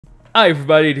Hi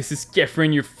everybody, this is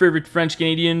Kefren, your favorite French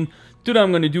Canadian. Today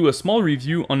I'm going to do a small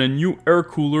review on a new air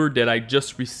cooler that I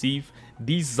just received,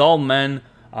 the Zalman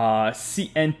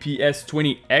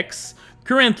CNPS20X.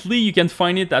 Currently you can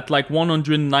find it at like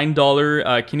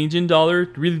 $109 Canadian dollar.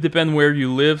 It really depends where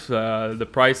you live, the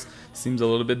price seems a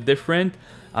little bit different.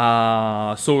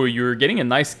 So you're getting a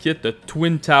nice kit, a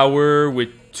twin tower with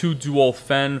two dual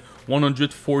fan,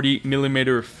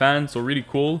 140mm fan, so really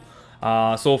cool.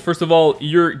 So first of all,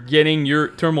 you're getting your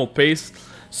thermal paste.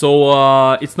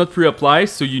 So it's not pre-applied,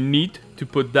 so you need to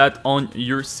put that on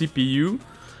your CPU.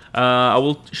 I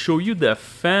will show you the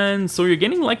fan. So you're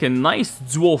getting like a nice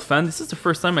dual fan. This is the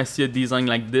first time I see a design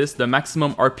like this. The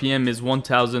maximum RPM is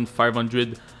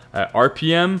 1500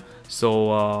 RPM,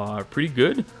 so pretty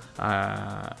good.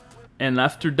 And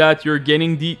after that, you're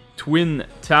getting the twin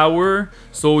tower.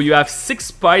 So you have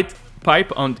 6 pipe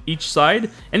on each side,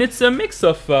 and it's a mix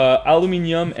of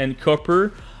aluminum and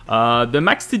copper. The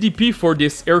max TDP for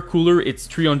this air cooler, it's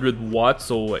 300 watts,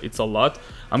 so it's a lot.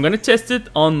 I'm gonna test it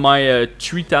on my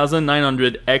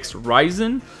 3900X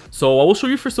Ryzen. So I will show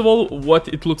you first of all what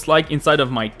it looks like inside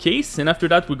of my case, and after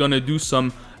that we're gonna do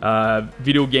some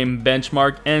video game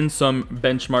benchmark and some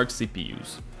benchmark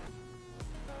CPUs.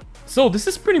 So this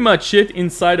is pretty much it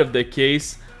inside of the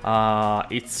case.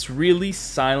 It's really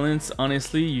silent,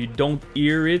 honestly. You don't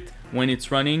hear it when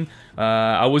it's running.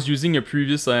 I was using a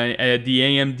previous the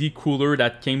AMD cooler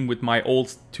that came with my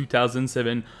old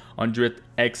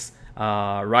 2700X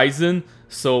Ryzen.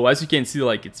 So as you can see,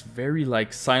 like, it's very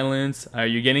like silent.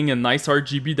 You're getting a nice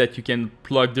RGB that you can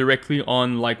plug directly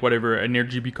on like whatever, an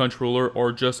RGB controller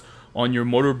or just on your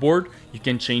motherboard. You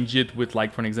can change it with,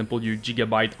 like, for example, your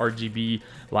gigabyte RGB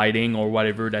lighting or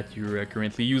whatever that you're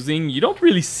currently using. You don't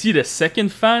really see the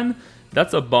second fan.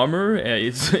 That's a bummer.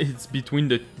 It's between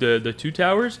the two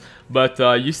towers, but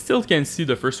you still can see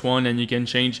the first one, and you can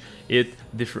change it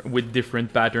with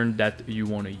different pattern that you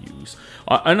want to use.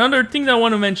 Another thing that I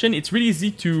want to mention, it's really easy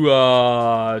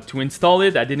to install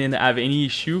it. I didn't have any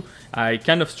issue. I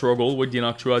kind of struggled with the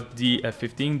Noctua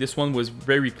D15. This one was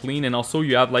very clean, and also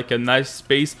you have like a nice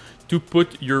space to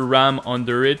put your RAM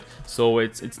under it, so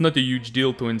it's not a huge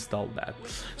deal to install that.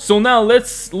 So now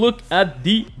let's look at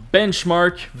the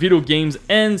benchmark, video games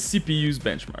and CPUs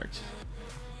benchmarks.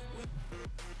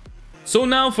 So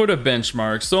now for the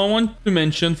benchmark. So I want to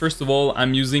mention, first of all,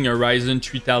 I'm using a Ryzen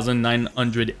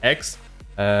 3900X.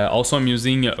 Also I'm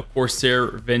using a Corsair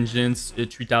Vengeance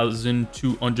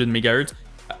 3200 MHz.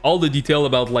 All the detail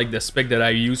about like the spec that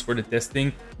I use for the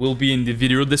testing will be in the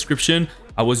video description.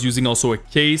 I was using also a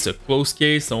case, a closed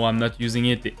case, so I'm not using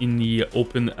it in the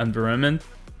open environment.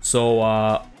 So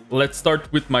let's start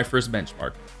with my first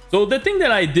benchmark. So the thing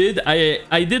that I did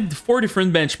 4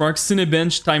 different benchmarks: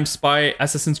 Cinebench, Time Spy,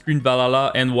 Assassin's Creed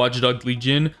Valhalla, and Watch Dogs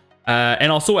Legion,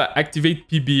 and also activate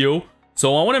PBO.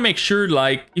 So I want to make sure,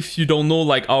 like, if you don't know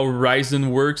like how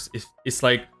Ryzen works, it's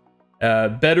like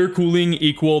better cooling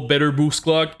equal better boost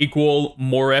clock equal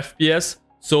more FPS.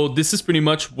 So this is pretty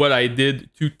much what I did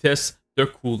to test the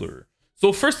cooler.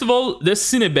 So first of all, the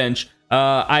Cinebench.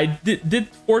 I did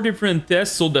 4 different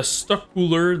tests. So the stock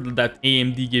cooler that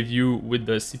AMD gave you with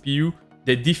the CPU,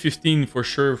 the D15 for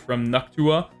sure from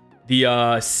Noctua, the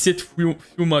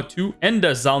Fuma 2, and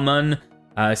the Zalman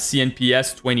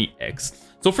CNPS20X.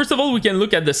 So first of all, we can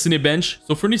look at the Cinebench.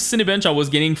 So for this Cinebench, I was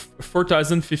getting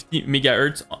 4050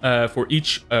 MHz for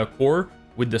each core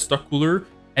with the stock cooler.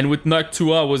 And with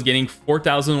Noctua, I was getting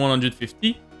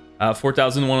 4150,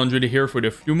 4100 here for the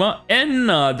Fuma. And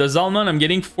the Zalman, I'm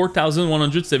getting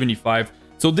 4175.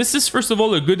 So this is, first of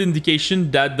all, a good indication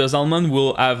that the Zalman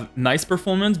will have nice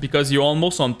performance because you're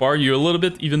almost on par. You're a little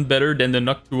bit even better than the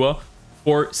Noctua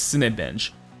for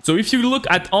Cinebench. So if you look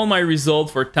at all my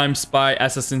results for Time Spy,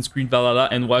 Assassin's Creed Valhalla,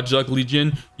 and Watch Dogs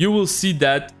Legion, you will see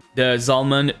that the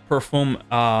Zalman perform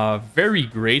very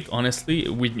great, honestly.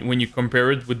 When you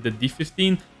compare it with the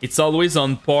D15, it's always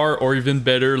on par or even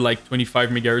better, like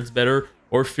 25 MHz better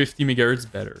or 50 MHz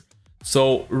better.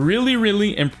 So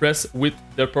really impressed with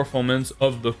the performance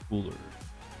of the cooler.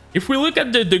 If we look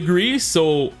at the degrees,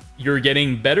 so you're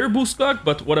getting better boost clock,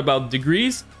 but what about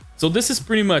degrees? So this is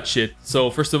pretty much it.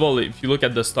 So first of all, if you look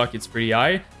at the stock, it's pretty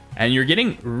high. And you're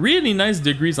getting really nice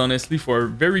degrees, honestly, for a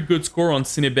very good score on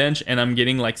Cinebench. And I'm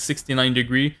getting like 69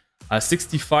 degree,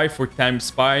 65 for Time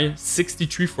Spy,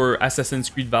 63 for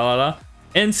Assassin's Creed Valhalla,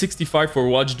 and 65 for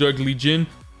Watch Dogs Legion.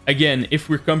 Again, if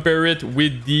we compare it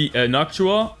with the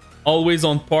Noctua, always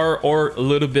on par or a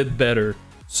little bit better.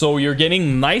 So you're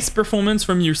getting nice performance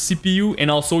from your CPU,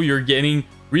 and also you're getting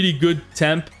really good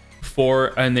temp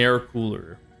for an air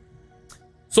cooler.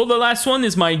 So the last one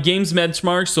is my games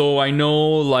benchmark. So I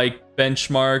know like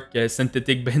benchmark,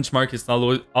 synthetic benchmark is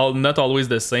not always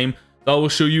the same. So I will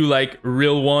show you like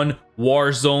real one,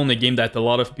 Warzone, a game that a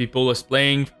lot of people is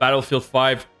playing, Battlefield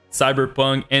 5,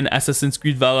 Cyberpunk, and Assassin's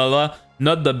Creed Valhalla.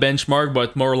 Not the benchmark,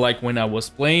 but more like when I was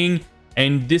playing.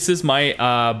 And this is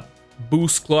my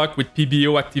boost clock with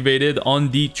PBO activated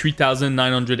on the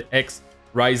 3900X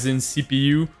Ryzen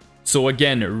CPU. So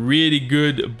again, really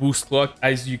good boost clock,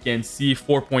 as you can see,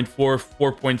 4.4,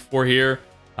 4.4 here.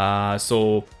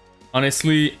 So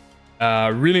honestly,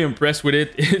 really impressed with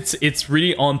it. It's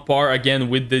really on par again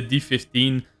with the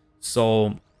D15.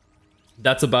 So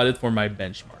that's about it for my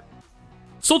benchmark.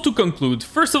 So to conclude,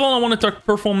 first of all, I want to talk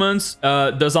performance.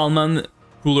 The Zalman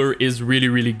cooler is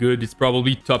really good. It's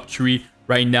probably top 3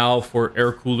 right now for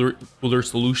air cooler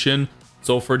solution.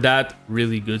 So for that,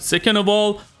 really good. Second of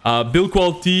all, build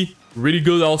quality, really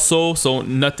good also. So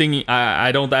nothing,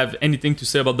 I don't have anything to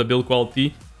say about the build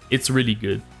quality. It's really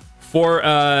good. For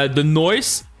the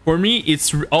noise, for me,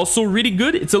 it's also really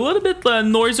good. It's a little bit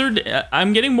noisier.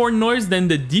 I'm getting more noise than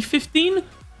the D15,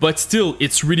 but still,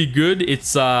 it's really good.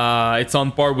 It's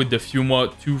on par with the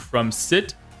Fuma 2 from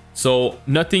SIT. So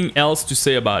nothing else to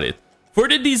say about it. For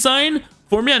the design,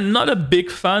 for me, I'm not a big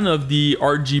fan of the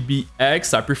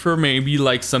RGBX. I prefer maybe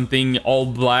like something all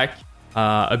black,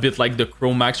 a bit like the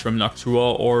Chromax from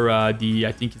Noctua, or I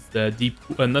think it's the Deep,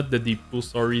 not the Deep Cool,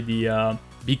 sorry, the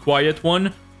Be Quiet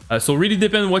one. So really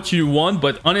depend what you want,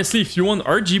 but honestly, if you want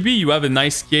RGB, you have a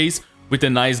nice case with a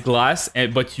nice glass,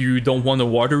 but you don't want a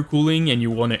water cooling and you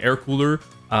want an air cooler.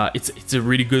 It's a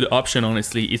really good option,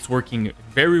 honestly. It's working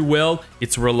very well,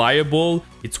 it's reliable,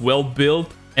 it's well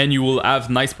built, and you will have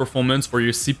nice performance for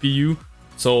your CPU.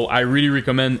 So I really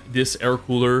recommend this air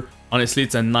cooler. Honestly,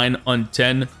 it's a 9 on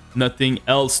 10, nothing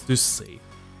else to say.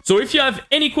 So if you have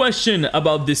any question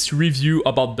about this review,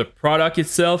 about the product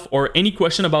itself, or any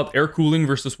question about air cooling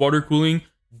versus water cooling,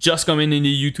 just comment in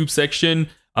the YouTube section,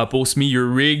 post me your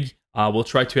rig. We'll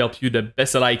try to help you the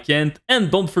best that I can. And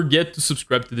don't forget to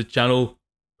subscribe to the channel.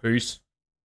 Peace.